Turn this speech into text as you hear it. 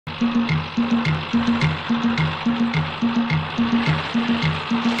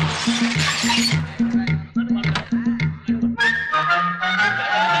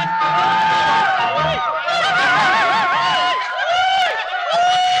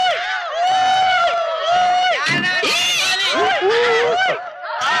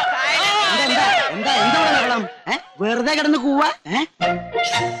വെറുതെ കിടന്ന് കൂവ.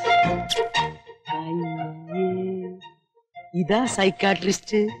 ഇതാ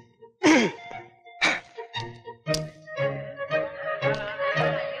സൈക്കാട്രിസ്റ്റ്.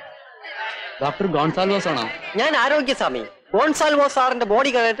 ഡോക്ടർ ഗോൺസാൽവോസ് ആണോ? ഞാൻ ആരോഗ്യസ്വാമി. ഗോൺസാൽവോസ് സാറിന്റെ ബോഡി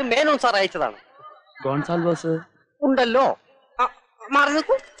കഴിഞ്ഞിട്ട് മേനോൻ സാർ അയച്ചതാണ്. ഗോൺസാൽവോസ് ഉണ്ടല്ലോ. മാറി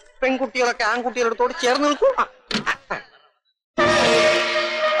നിൽക്കൂ. പെൺകുട്ടികളൊക്കെ ആൺകുട്ടികളോട് ചേർന്ന് നിൽക്കൂ.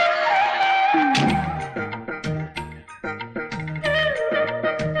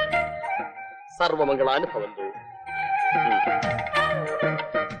 സർവമംഗളാനുഭവന്തോ.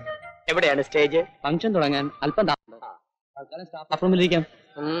 എവിടെയാണ് സ്റ്റേജ്? ഫംഗ്ഷൻ തുടങ്ങാൻ അല്പം സ്റ്റാഫ് റൂമിലിരിക്കാം.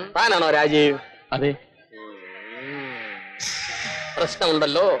 താനാണോ രാജീവ്? അതെ.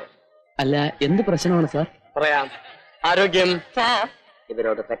 പ്രശ്നമുണ്ടല്ലോ. അല്ല, എന്ത് പ്രശ്നമാണ് സാർ? പറയാം. ആരോഗ്യം.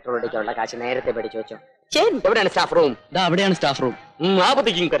 ഇവരോട് പെട്രോൾ അടിക്കാനുള്ള കാശ് നേരത്തെ പഠിച്ചു വെച്ചോ. ശരി, എവിടെയാണ് സ്റ്റാഫ് റൂം? അവിടെയാണ് സ്റ്റാഫ് റൂം.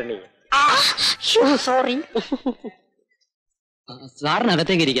 സോറി.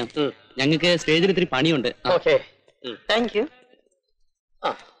 സാറിനകത്തേക്ക് ഇരിക്കാം. ഞങ്ങൾക്ക് സ്റ്റേജിൽ ഇത്തിരി പണിയുണ്ട്. Okay, thank you.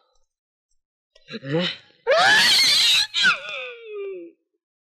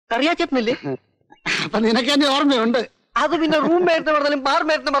 കറിയാച്ചെത്തുന്നില്ലേ? അപ്പൊ നിനക്ക് എന്നെ ഓർമ്മയുണ്ട്. അത് പിന്നെ റൂം മേറ്റിന് പറഞ്ഞാലും ബാർ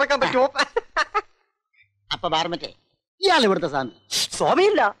മേറ്റിന് മറക്കാൻ പറ്റുമോ? അപ്പൊ ബാർമറ്റേ ഇയാൾ ഇവിടുത്തെ സ്വാമി?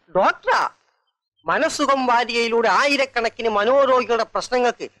 സ്വാമിയില്ല, ഡോക്ടറാ. മനസ്സുഖം വാരികയിലൂടെ ആയിരക്കണക്കിന് മനോരോഗികളുടെ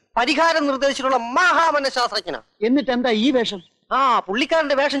പ്രശ്നങ്ങൾക്ക് പരിഹാരം നിർദ്ദേശിച്ചിട്ടുള്ള മഹാമനഃശാസ്ത്രജ്ഞനാ. എന്നിട്ട് എന്താ ഈ വേഷം?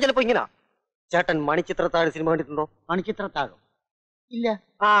 പുള്ളിക്കാരന്റെ വേഷം ചിലപ്പോ ഇങ്ങനെ. ചേട്ടൻ മണിച്ചിത്രത്താഴ് സിനിമ കണ്ടിട്ടുണ്ടോ? മണിച്ചിത്രത്താഴോ? ഇല്ല.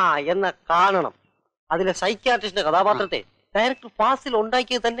 എന്ന കാണണം. അതിലെ സൈക്യാട്രിസ്റ്റിന്റെ കഥാപാത്രത്തെ ഡയറക്ടർ ഫാസിൽ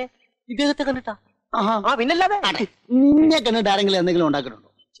ഉണ്ടാക്കിയത് തന്നെ ഇദ്ദേഹത്തെ കണ്ടിട്ടാ. പിന്നല്ലാതെ നിന്നെ കണ്ടിട്ട് ആരെങ്കിലും എന്തെങ്കിലും ഉണ്ടാക്കിയിട്ടുണ്ടോ?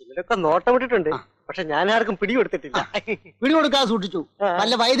 ചിലരൊക്കെ നോട്ടം വിട്ടിട്ടുണ്ട്. പക്ഷെ ഞാൻ ആർക്കും പിടികൊടുത്തിട്ടില്ല. പിടികൊടുക്കാതെ സൂക്ഷിച്ചു.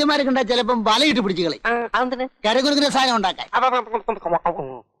 വല്ല വൈദ്യന്മാരെ കണ്ടാൽ ചിലപ്പം വലയിട്ട് പിടിച്ചു കളി. കരകുരുക്കുന്ന സാധനം ഉണ്ടാക്കാൻ.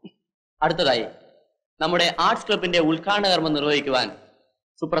 അടുത്തതായി നമ്മുടെ ആർട്സ് ക്ലബിന്റെ ഉദ്ഘാടന കർമ്മം നിർവഹിക്കുവാൻ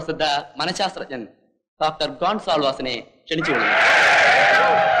സുപ്രസിദ്ധ മനഃശാസ്ത്രജ്ഞൻ ഡോക്ടർ ഗോൺസാൽവാസിനെ ക്ഷണിച്ചുകൊള്ളുന്നു.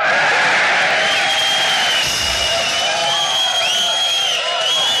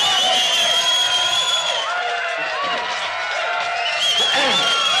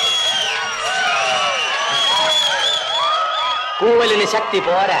 കൂവലിന് ശക്തി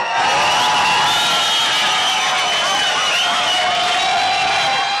പോരാ.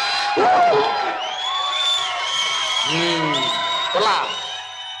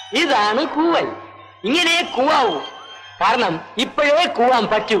 ഇതാണ് കൂവൽ. ഇങ്ങനെ കൂവാവൂ. കാരണം ഇപ്പോഴേ കൂവാൻ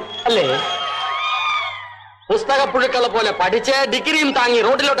പറ്റൂ, അല്ലേ? പുസ്തകപ്പുഴുക്കളെ പോലെ പഠിച്ച് ഡിഗ്രിയും താങ്ങി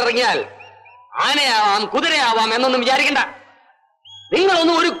റോഡിലോട്ട് ഇറങ്ങിയാൽ ആനയാവാം കുതിരയാവാം എന്നൊന്നും വിചാരിക്കണ്ട.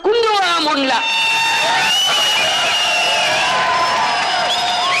 നിങ്ങളൊന്നും ഒരു കുഞ്ഞുവാൻ പോണില്ല.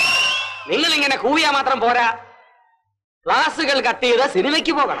 നിങ്ങൾ ഇങ്ങനെ കൂവിയാ മാത്രം പോരാ. ക്ലാസുകൾ കട്ട് ചെയ്ത്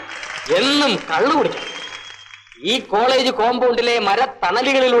സിനിമയ്ക്ക് പോകണം. എന്നും കള്ളു കുടിക്കണം. ഈ കോളേജ് കോമ്പൗണ്ടിലെ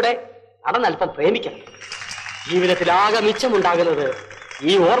മരത്തണലുകളിലൂടെ നടന്നൽപ്പം പ്രേമിക്കണം. ജീവിതത്തിലാകെ മിച്ചമുണ്ടാകുന്നത്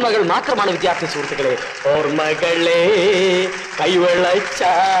ഈ ഓർമ്മകൾ മാത്രമാണ് വിദ്യാർത്ഥി സുഹൃത്തുക്കളെ. ഓർമ്മകളെ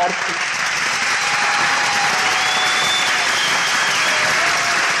കൈവെള്ളച്ചാർത്തി.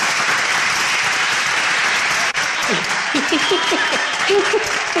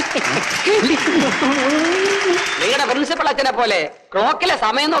 നിങ്ങളുടെ പ്രിൻസിപ്പൽ അച്ഛനെ പോലെ ക്ലോക്കിലെ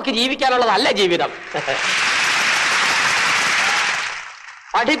സമയം നോക്കി ജീവിക്കാനുള്ളതല്ല ജീവിതം.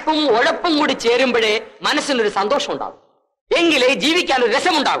 പഠിപ്പും ഉഴപ്പും കൂടി ചേരുമ്പോഴേ മനസ്സിനൊരു സന്തോഷം ഉണ്ടാകും. എങ്കിലേ ജീവിക്കാനൊരു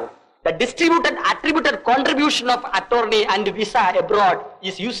രസമുണ്ടാകും. The distributed attributed contribution of attorney and visa abroad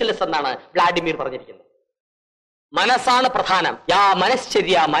is useless എന്നാണ് വ്ളാഡിമിർ പറഞ്ഞിരിക്കുന്നത്. മനസ്സാണ് പ്രധാനം. യാ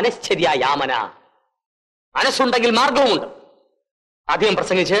മനശ്ചര്യ യാമന. മനസ്സുണ്ടെങ്കിൽ മാർഗവുമുണ്ട്. അധികം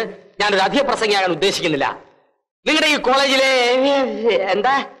പ്രസംഗിച്ച് ഞാനൊരു അധിക പ്രസംഗിയാകാൻ ഉദ്ദേശിക്കുന്നില്ല. നിങ്ങളുടെ ഈ കോളേജിലെ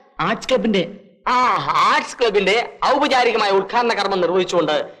എന്താ ആർട്സ് ക്ലബിന്റെ ഔപചാരികമായ ഉദ്ഘാടന കർമ്മം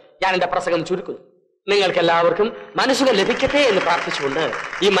നിർവഹിച്ചുകൊണ്ട് ഞാൻ എന്റെ പ്രസംഗം ചുരുക്കുന്നു. നിങ്ങൾക്ക് എല്ലാവർക്കും മനസ്സുകൾ ലഭിക്കട്ടെ എന്ന് പ്രാർത്ഥിച്ചുകൊണ്ട്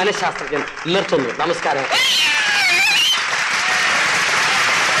ഈ മനഃശാസ്ത്രജ്ഞൻ നിർത്തുന്നു. നമസ്കാരം.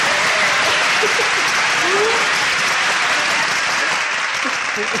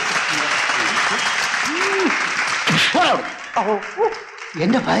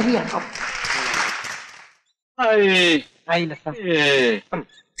 എന്റെ ഭാര്യ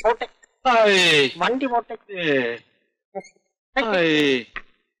വണ്ടി പോട്ടെ.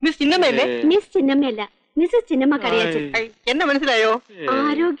 Miss ചിന്നമ്മയല്ലേ? Miss ചിന്നമ്മയല്ല, Mrs Chinnamma Kariyachan. എന്നെ മനസ്സിലായോ?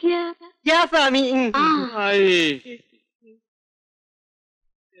 ആരോഗ്യ സ്വാമി.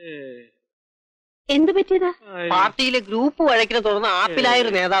 എന്ത് പറ്റിയതാ? പാർട്ടിയിലെ ഗ്രൂപ്പ് വഴക്കിനെ തുടർന്ന്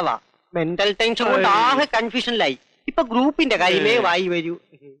ആപ്പിലായൊരു നേതാവാ. മെന്റൽ ടെൻഷൻ കൊണ്ട് ആകെ കൺഫ്യൂഷനിലായി. ഇപ്പൊ ഗ്രൂപ്പിന്റെ കാര്യമേ വായി വരൂ.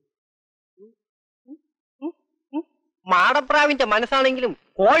 മാടപ്രാവിന്റെ മനസ്സാണെങ്കിലും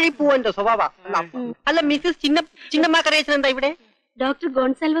കോഴിപ്പൂവന്റെ സ്വഭാവ. അല്ല മിസ്സസ് ചിന്നമ്മ കറിയച്ചൻ എന്താ ഇവിടെ? ഡോക്ടർ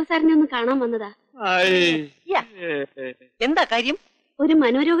ഗോൺസാൽവോ സാറിനെ ഒന്ന് കാണാൻ വന്നതാ. എന്താ കാര്യം? ഒരു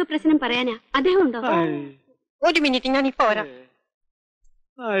മനോരോഗ പ്രശ്നം പറയാനാ. അദ്ദേഹം ഉണ്ടോ? ഒരു മിനിറ്റ്, ഞാൻ ഇപ്പൊ വരാം.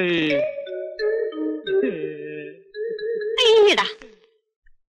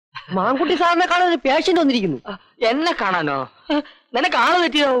 മാങ്കുട്ടി സാറിനെ കാണാൻ ഒരു പേഷ്യന്റ് വന്നിരിക്കുന്നു. എന്നെ കാണാനോ? നിനക്ക് ആള്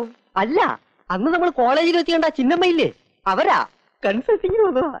തെറ്റിയാവും. അല്ല, അന്ന് നമ്മൾ കോളേജിൽ എത്തിയേണ്ട ചിന്നമ്മയില്ലേ, അവരാ കൺസൾട്ടിങ്ങിന്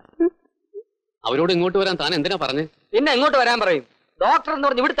വന്നതാ. അവരോട് ഇങ്ങോട്ട് വരാൻ താൻ എന്തിനാ പറഞ്ഞു? പിന്നെ എങ്ങോട്ട് വരാൻ പറയും? ഡോക്ടർ എന്ന്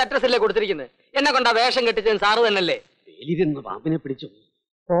പറഞ്ഞ് ഇവിടുത്തെ അഡ്രസ് അല്ലേ കൊടുത്തിരിക്കുന്നത്. എന്നെ കൊണ്ടാ വേഷം കെട്ടിച്ചത് സാറ് തന്നെയല്ലേ? പാമ്പിനെ പിടിച്ചു.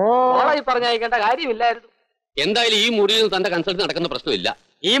 കോളേജിൽ പറഞ്ഞയക്കേണ്ട കാര്യമില്ലായിരുന്നു. എന്തായാലും ഈ മുറിയിൽ നിന്ന് തന്റെ കൺസൾട്ട് നടക്കുന്ന പ്രശ്നമില്ല.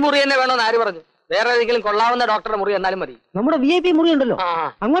 ഈ മുറി തന്നെ വേണമെന്ന് ആര് പറഞ്ഞു? വേറെ ഏതെങ്കിലും കൊള്ളാവുന്ന ഡോക്ടറുടെ മുറി എന്നാലും മതി. നമ്മുടെ VIP മുറി ഉണ്ടല്ലോ,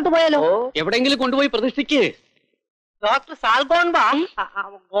 അങ്ങോട്ട് പോയാലോ? എവിടെങ്കിലും കൊണ്ടുപോയി പ്രതിഷ്ഠിക്ക്. ഡോക്ടർ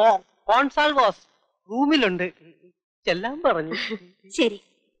ഗോൺസാൽവോസ് റൂമിലുണ്ട്, ചെല്ലാൻ പറഞ്ഞു. ശരി.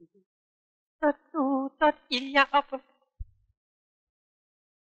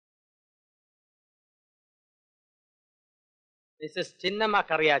 മിസ്സസ് ചിന്നമ്മ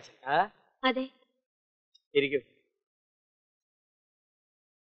കറിയാച്ചൻ? അതെ. ഇരിക്കും.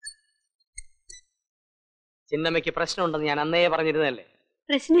 ചിന്നമ്മയ്ക്ക് പ്രശ്നമുണ്ടെന്ന് ഞാൻ അന്നേ പറഞ്ഞിരുന്നല്ലേ?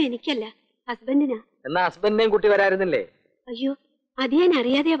 പ്രശ്നം എനിക്കല്ല, ഹസ്ബൻഡിനാ. എന്നാ ഹസ്ബൻഡിനെയും കുട്ടി വരായിരുന്നില്ലേ? അയ്യോ, അത് ഞാൻ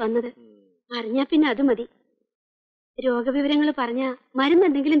അറിയാതെയാ വന്നത്. അറിഞ്ഞാ പിന്നെ അത് മതി. രോഗവിവരങ്ങൾ പറഞ്ഞാ മരുന്ന്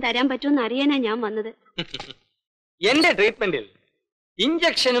എന്തെങ്കിലും തരാൻ പറ്റുമെന്ന് അറിയാനാ ഞാൻ വന്നത്. എന്റെ ട്രീറ്റ്മെന്റിൽ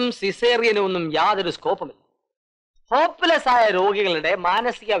ഇഞ്ചക്ഷനും സിസേറിയനും ഒന്നും യാതൊരു സ്കോപ്പുമില്ല. ഹോപ്പ്ലെസ് ആയ രോഗികളുടെ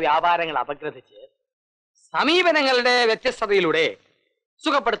മാനസിക വ്യാപാരങ്ങൾ അപഗ്രഥിച്ച് സമീപനങ്ങളുടെ വ്യത്യസ്തതയിലൂടെ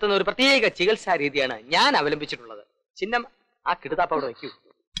സുഖപ്പെടുത്തുന്ന ഒരു പ്രത്യേക ചികിത്സാ രീതിയാണ് ഞാൻ അവലംബിച്ചിട്ടുള്ളത്. ചിഹ്നം ആ കിടുതാപ്പ് അവിടെ വയ്ക്കൂ.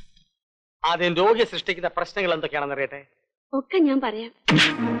 ആദ്യം രോഗി സൃഷ്ടിക്കുന്ന പ്രശ്നങ്ങൾ എന്തൊക്കെയാണെന്ന് അറിയട്ടെ? ഒക്കെ ഞാൻ പറയാം.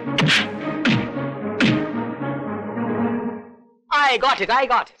 I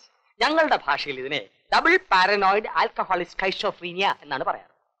got it. ഞങ്ങളുടെ ഭാഷയിൽ ഇതിനെ ഡബിൾ പാരനോയിഡ് ആൽക്കഹോളിക് സ്കൈസോഫ്രീനിയ എന്നാണ് പറയാറ്.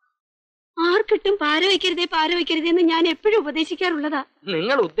 ആർക്കിട്ടും പാര വയ്ക്കരുതേ എന്ന് ഞാൻ എപ്പോഴും ഉപദേശിക്കാറുള്ളതാ.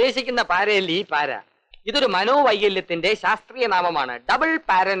 നിങ്ങൾ ഉദ്ദേശിക്കുന്ന പാരയല്ല ഈ പാര. ഇതൊരു മനോവൈകല്യത്തിന്റെ ശാസ്ത്രീയ നാമമാണ്, ഡബിൾ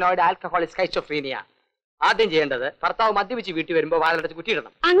പാരനോയിഡ് ആൽക്കഹോളിക് സ്കൈസോഫ്രീനിയ. ആദ്യം ചെയ്യേണ്ടത് ഭർത്താവ് മദ്യപിച്ച് വീട്ടിൽ വരുമ്പോ വാതിലടച്ച്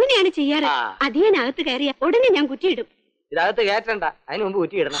കുറ്റിയിടണം. അങ്ങനെയാണ് ചെയ്യാറ്. അതിനകത്ത് കയറിയ ഉടനെ ഞാൻ കുറ്റിയിടും. ഇതകത്ത് കയറ്റണ്ട, അതിന് മുമ്പ്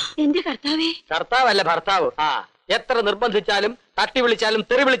കുറ്റിയിടണം. എന്റെ കർത്താവേ. കർത്താവല്ല, ഭർത്താവ്. എത്ര നിർബന്ധിച്ചാലും തട്ടി വിളിച്ചാലും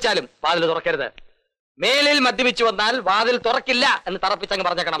തെറി വിളിച്ചാലും വാതിൽ തുറക്കരുത്. മേലിൽ മദ്യപിച്ചു വന്നാൽ വാതിൽ തുറക്കില്ല എന്ന് തറപ്പിച്ചങ്ങ്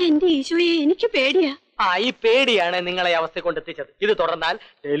പറഞ്ഞേക്കണം. എന്റെ ഈശോയെ, എനിക്ക് പേടിയാ. ഈ പേടിയാണ് നിങ്ങളെ അവസ്ഥ കൊണ്ടെത്തിച്ചത്. ഇത് തുടർന്നാൽ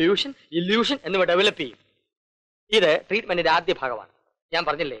ഡെലൂഷൻ, ഇല്യൂഷൻ എന്നിവ ഡെവലപ്പ് ചെയ്യും. ഇത് ട്രീറ്റ്മെന്റിന്റെ ആദ്യ ഭാഗമാണ്. ഞാൻ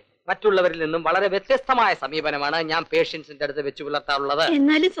പറഞ്ഞില്ലേ, മറ്റുള്ളവരിൽ നിന്നും വളരെ വ്യത്യസ്തമായ സമീപനമാണ് ഞാൻ പേഷ്യൻസിന്റെ അടുത്ത് വെച്ച് പുലർത്താറുള്ളത്.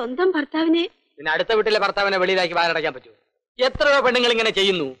 എന്നാലും സ്വന്തം ഭർത്താവിനെ, പിന്നെ അടുത്ത വീട്ടിലെ ഭർത്താവിനെ വെളിയിലാക്കി വാലടയ്ക്കാൻ പറ്റുമോ? എത്രയോ പെണ്ണുങ്ങൾ ഇങ്ങനെ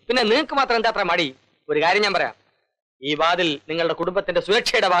ചെയ്യുന്നു. പിന്നെ നിങ്ങൾക്ക് മാത്രം എന്താ അത്ര മടി? ഒരു കാര്യം ഞാൻ പറയാം, ഈ വാതിൽ നിങ്ങളുടെ കുടുംബത്തിന്റെ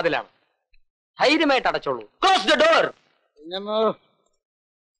സുരക്ഷയുടെ വാതിലാണ്. ധൈര്യമായിട്ട് അടച്ചോളൂ. Close the door.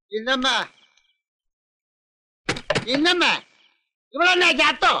 ഇവിടെ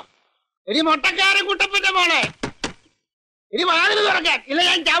ചാത്തോ? എടി മൊട്ടക്കാരൻ കുട്ടപ്പന്റെ മോളെ, ഇനി വാതില് തുറക്കാൻ ഇല്ല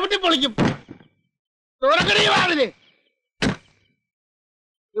ഞാൻ ചവിട്ടി പൊളിക്കും. തുറക്കണി വാതില്,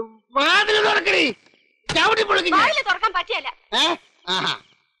 വാതില് തുറക്കണി, ചവിട്ടി പൊളിക്കും. തുറക്കാൻ പറ്റിയല്ല.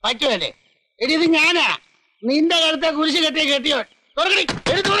 പറ്റുമല്ലേ? എടി ഇത് ഞാനാ, നിന്റെ കഴുത്തെ കുരിശ് കെട്ടിയോ? തുറക്കണി,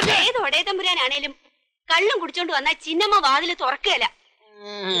 ഏത് ഒടയത്തമ്പുരാനാണേലും കള്ളും കുടിച്ചോണ്ട് വന്നാൽ ചിന്നമ്മ വാതില് തുറക്കുകയല്ല.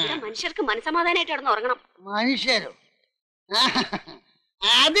 മനുഷ്യർക്ക് മനസമാധാനായിട്ട് കിടന്ന് ഉറങ്ങണം. മനുഷ്യരോ?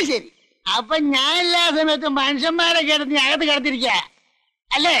 അത് ശരി. അപ്പൊ ഞാൻ എല്ലാ സമയത്തും മനുഷ്യന്മാരെ കേട്ടത് അകത്ത് കിടത്തിരിക്ക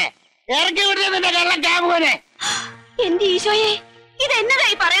അല്ലേ? ഇറക്കി വിടുന്ന നിന്റെ കള്ള കാമുകനെ. എന്റെ ഈശോയെ, ഇത്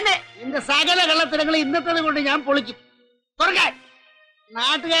എന്നതായി പറയുന്നത്? നിന്റെ സകല കള്ളത്തിനങ്ങൾ ഇന്നത്തെ കൊണ്ട് ഞാൻ പൊളിക്കും. തുറക്കാൻ.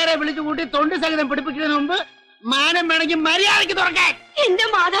 നാട്ടുകാരെ വിളിച്ചു കൂട്ടി തൊണ്ടി സഹിതം പിടിപ്പിക്കുന്നതിന് മുമ്പ് മാനം വേണമെങ്കിൽ മര്യാദയ്ക്ക് തുറക്കാൻ. എന്റെ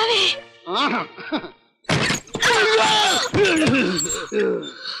മാതാവേ.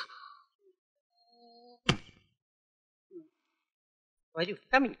 വരൂ,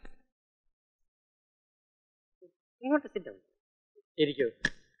 കമ്മിങ്. ഇങ്ങോട്ട് സിറ്റ് ഇരിക്കൂ.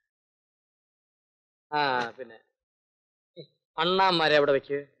 പിന്നെ അണ്ണാമാരെ അവിടെ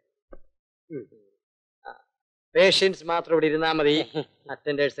വെക്കൂ. പേഷ്യൻസ് മാത്രം ഇവിടെ ഇരുന്നാ മതി.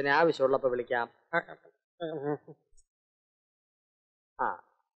 അറ്റൻഡേഴ്സിനെ ആവശ്യമുള്ളപ്പോ വിളിക്കാം.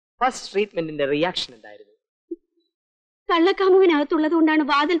 ഫസ്റ്റ് ട്രീറ്റ്മെന്റിന്റെ റിയാക്ഷൻ എന്തായിരുന്നു? കള്ളക്കാമുവിനകത്തുള്ളത് കൊണ്ടാണ്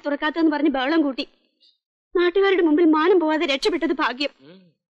വാതിൽ തുറക്കാത്തെന്ന് പറഞ്ഞ് ബഹളം കൂട്ടി. നാട്ടുകാരുടെ മുമ്പിൽ മാനം പോവാതെ രക്ഷപ്പെട്ടത് ഭാഗ്യം.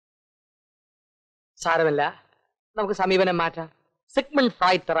 സാരമല്ല, നമുക്ക് സമീപനം മാറ്റാം. സിഗ്മണ്ട്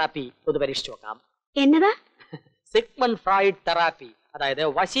ഫ്രോയിഡ് തെറാപ്പി ഒന്ന് പരീക്ഷിച്ചു നോക്കാം. എന്നതാ? സിഗ്മണ്ട് ഫ്രോയിഡ് തെറാപ്പി, അതായത്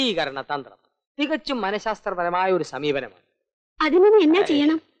വശീകരണ തന്ത്രം. തികച്ചും മനഃശാസ്ത്രപരമായ ഒരു സമീപനമാണ്. അതിന് എന്നാ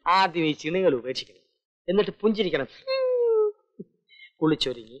ചെയ്യണം? ആദ്യം ഈ ചിണുകൾ ഉപേക്ഷിക്കണം, എന്നിട്ട് പുഞ്ചിരിക്കണം.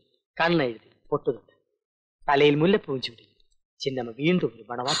 കുളിച്ചൊരുങ്ങി കണ്ണെഴുതി പൊട്ടുന്നുണ്ട്. തലയിൽ മുല്ലപ്പൂവും ചൂടി ചിന്നമ്മ വീണ്ടും ഒരു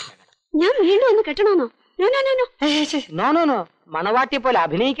മണവാട്ടിയാകണം. ഞാൻ വീണ്ടും ഒന്ന് കെട്ടണോന്നോ? നോ മണവാട്ടിയെ പോലെ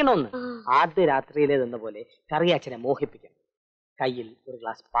അഭിനയിക്കണമെന്ന്. ആദ്യ രാത്രിയിലേതെന്ന പോലെ കറിയാച്ചനെ മോഹിപ്പിക്കണം. കയ്യിൽ ഒരു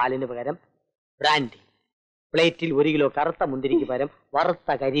ഗ്ലാസ് പാലിന് പകരം ബ്രാൻഡി, പ്ലേറ്റിൽ 1 കിലോ കറുത്ത മുന്തിരിക്ക് പകരം വറുത്ത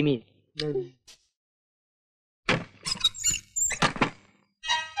കരിമീൻ.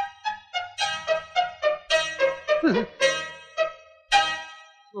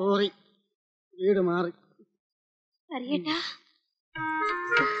 സോറി, വീട് മാറി. അറിയട്ടാ,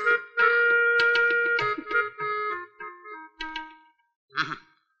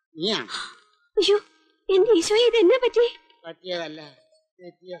 അയ്യോ എന്റെ ഈശോയെ, ഇത് എന്നാ പറ്റി? പറ്റിയതല്ല,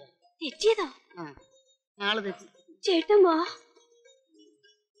 തെറ്റിയതാ. തെറ്റിയതോ? നാളെ തെറ്റി. ചേട്ടൻ വാ,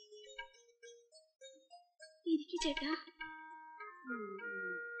 ഇരിക്കു ചേട്ടാ.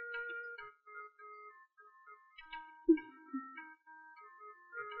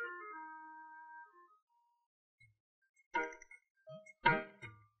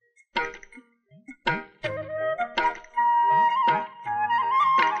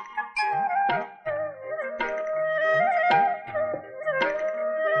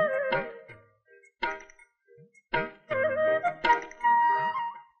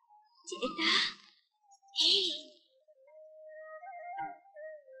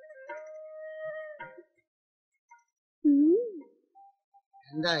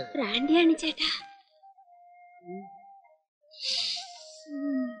 ബ്രാൻഡിയാണ് ചേട്ടാ.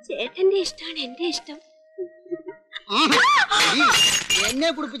 ചേട്ടന്റെ ഇഷ്ടമാണ് എന്റെ ഇഷ്ടം. എന്നെ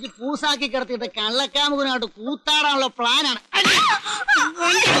കുടിപ്പിച്ച് പൂസാക്കി കിടത്തിയിട്ട് കള്ളക്കാമുകനായിട്ട് കൂത്താടാനുള്ള പ്ലാനാണ്.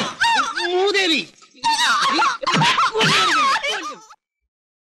 മൂദേവി,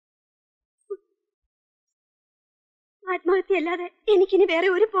 ആത്മഹത്യയല്ലാതെ എനിക്കിനി വേറെ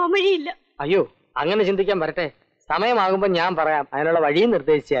ഒരു പോംവഴിയില്ല. അയ്യോ, അങ്ങനെ ചിന്തിക്കാൻ വരട്ടെ. സമയമാകുമ്പോ ഞാൻ പറയാം, അതിനുള്ള വഴിയും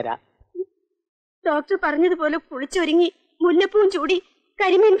നിർദ്ദേശിച്ചു തരാം. ഡോക്ടർ പറഞ്ഞതുപോലെ കുളിച്ചൊരുങ്ങി മുല്ലപ്പൂവും ചൂടി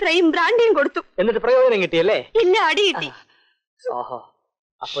കരിമീൻ ഫ്രൈയും ബ്രാൻഡിയും കൊടുത്തു. എന്നിട്ട് പ്രയോജനം കിട്ടിയല്ലേ? ഇല്ല, അടി കിട്ടി. ഓഹോ,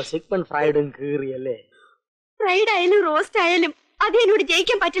 അപ്പൊ സിഗ്മണ്ട് ഫ്രൈഡും കീറിയല്ലേ? ഫ്രൈഡ് ആയാലും റോസ്റ്റ് ആയാലും അത് എന്നോട്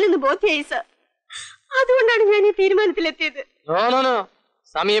ജയിക്കാൻ പറ്റില്ലെന്ന് ബോധ്യായി സർ. അതുകൊണ്ടാണ് ഞാൻ ഈ തീരുമാനത്തിലെത്തിയത്. നോ,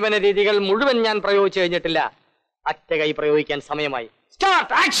 സമീപന രീതികൾ മുഴുവൻ ഞാൻ പ്രയോഗിച്ചു കഴിഞ്ഞിട്ടില്ല. അറ്റ കൈ പ്രയോഗിക്കാൻ സമയമായി.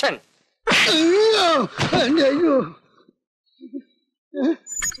 Start action.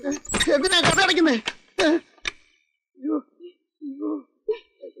 എന്തിനാ കഥടക്കുന്നേ?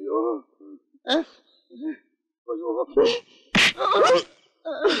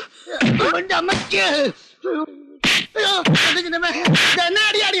 അമ്മയ്ക്ക്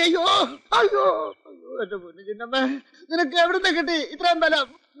അടിയാടി. അയ്യോ അയ്യോ എന്റെ പൊന്നു ചിന്നമ്മ, നിനക്ക് എവിടുന്ന് കിട്ടി ഇത്രയും ബലം?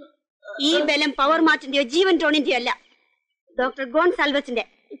 ഈ ബലം പവർ മാർട്ടിന്റെയോ ജീവൻ ടോണിന്റെയോ അല്ല, ഡോക്ടർ ഗോൺസാൽവസിന്റെ.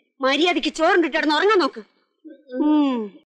 മര്യാദയ്ക്ക് ചോറുണ്ടിട്ട് കിടന്ന് ഉറങ്ങാൻ നോക്ക്.